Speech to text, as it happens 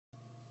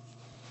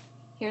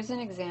Here's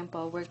an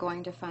example. We're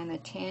going to find the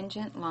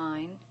tangent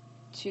line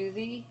to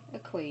the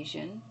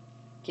equation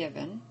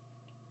given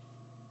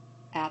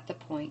at the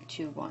point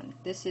 2, 1.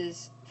 This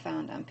is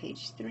found on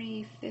page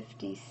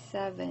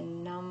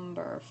 357,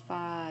 number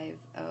 50.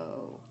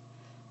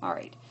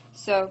 Alright,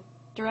 so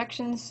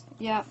directions,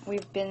 yeah,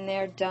 we've been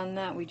there, done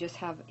that. We just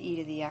have e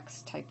to the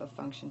x type of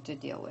function to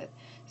deal with.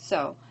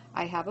 So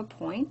I have a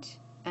point,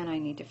 and I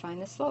need to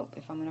find the slope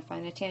if I'm going to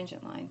find a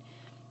tangent line.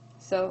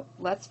 So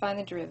let's find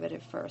the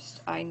derivative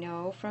first. I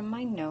know from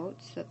my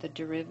notes that the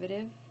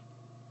derivative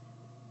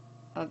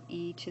of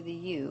e to the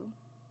u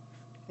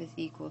is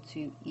equal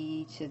to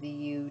e to the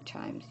u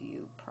times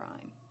u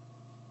prime.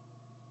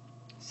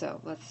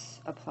 So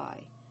let's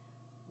apply.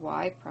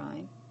 Y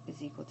prime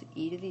is equal to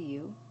e to the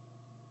u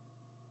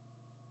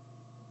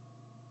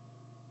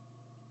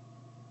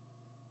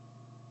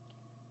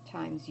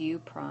times u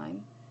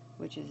prime,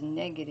 which is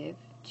negative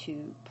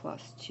 2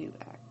 plus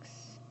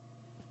 2x.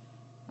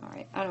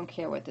 Alright, I don't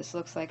care what this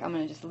looks like. I'm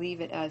going to just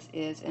leave it as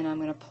is, and I'm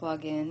going to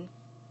plug in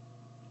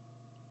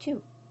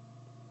 2,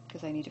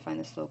 because I need to find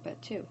the slope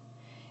at 2. And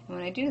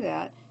when I do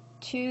that,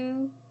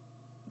 2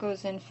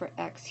 goes in for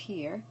x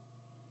here,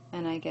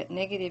 and I get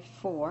negative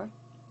 4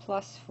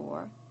 plus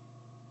 4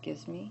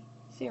 gives me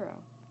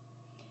 0,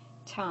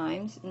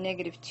 times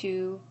negative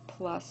 2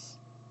 plus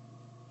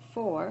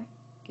 4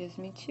 gives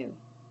me 2.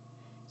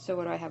 So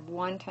what do I have?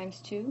 1 times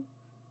 2?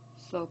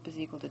 Slope is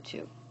equal to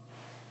 2.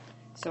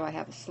 So I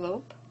have a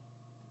slope,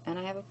 and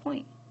I have a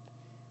point.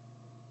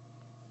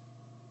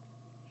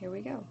 Here we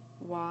go.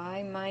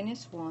 Y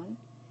minus 1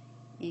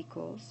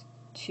 equals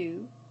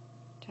 2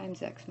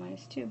 times x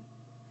minus 2.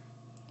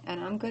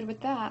 And I'm good with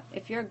that.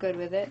 If you're good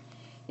with it,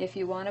 if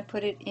you want to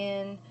put it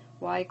in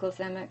y equals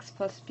mx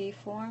plus b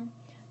form,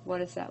 what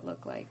does that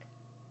look like?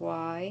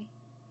 Y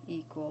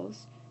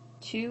equals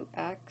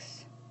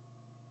 2x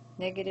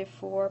negative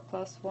 4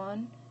 plus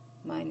 1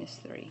 minus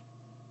 3.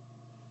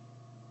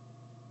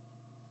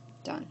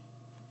 Done.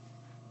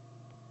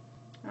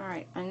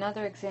 Alright,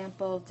 another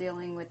example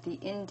dealing with the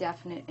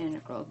indefinite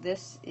integral.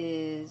 This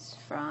is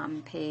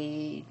from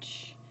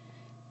page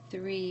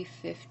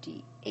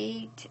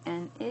 358,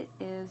 and it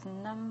is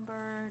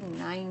number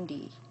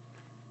 90.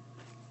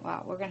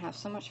 Wow, we're going to have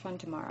so much fun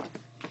tomorrow.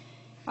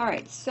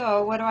 Alright,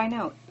 so what do I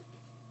know?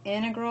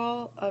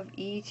 Integral of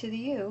e to the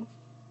u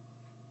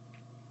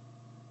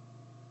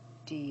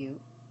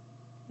du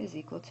is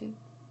equal to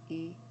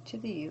e to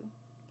the u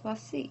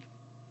plus c.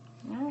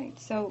 Alright,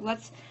 so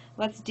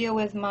let's deal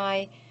with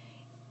my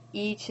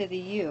e to the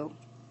u.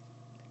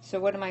 So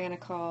what am I going to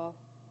call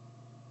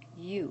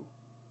u?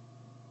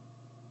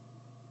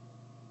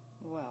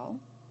 Well,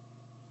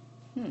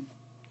 do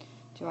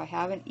I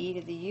have an e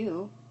to the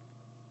u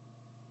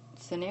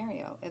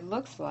scenario? It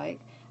looks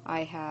like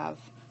I have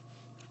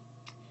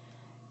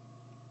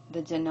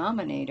the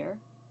denominator.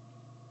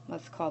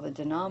 Let's call the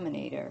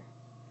denominator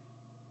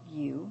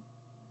u.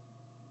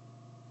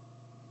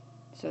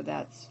 So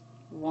that's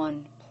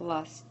 1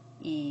 plus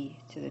e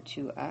to the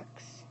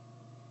 2x.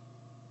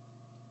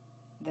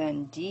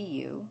 Then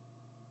du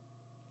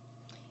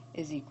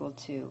is equal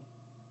to,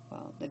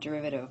 well, the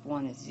derivative of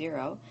 1 is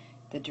 0.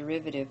 The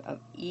derivative of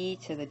e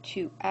to the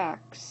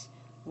 2x,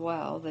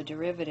 well, the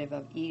derivative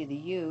of e to the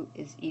u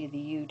is e to the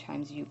u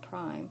times u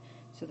prime.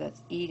 So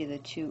that's e to the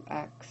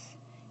 2x.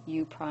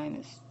 U prime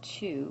is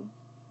 2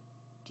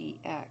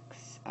 dx.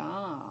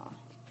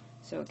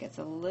 So it gets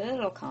a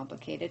little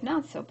complicated.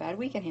 Not so bad.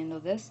 We can handle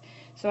this.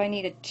 So I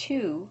need a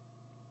 2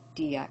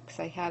 dx.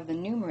 I have the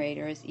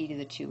numerator as e to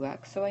the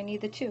 2x, so I need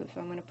the 2. So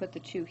I'm going to put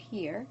the 2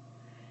 here,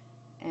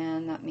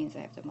 and that means I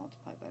have to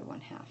multiply by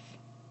 1/2.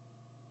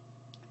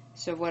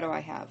 So what do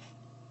I have?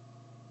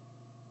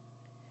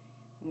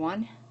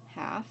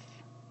 1/2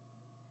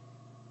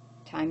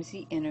 times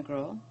the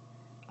integral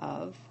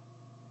of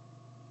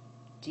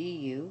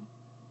du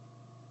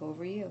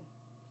over u.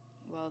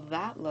 Well,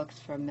 that looks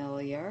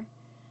familiar.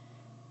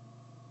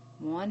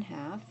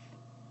 1/2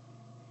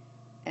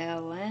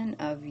 ln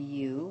of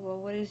u. Well,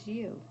 what is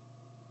u?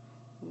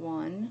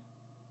 1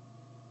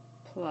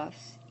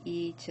 plus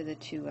e to the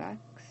 2x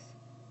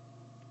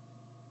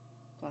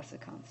plus a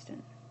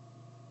constant.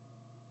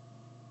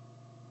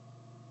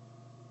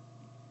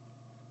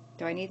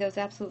 Do I need those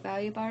absolute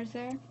value bars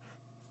there?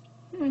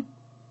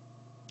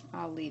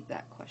 I'll leave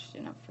that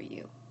question up for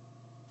you.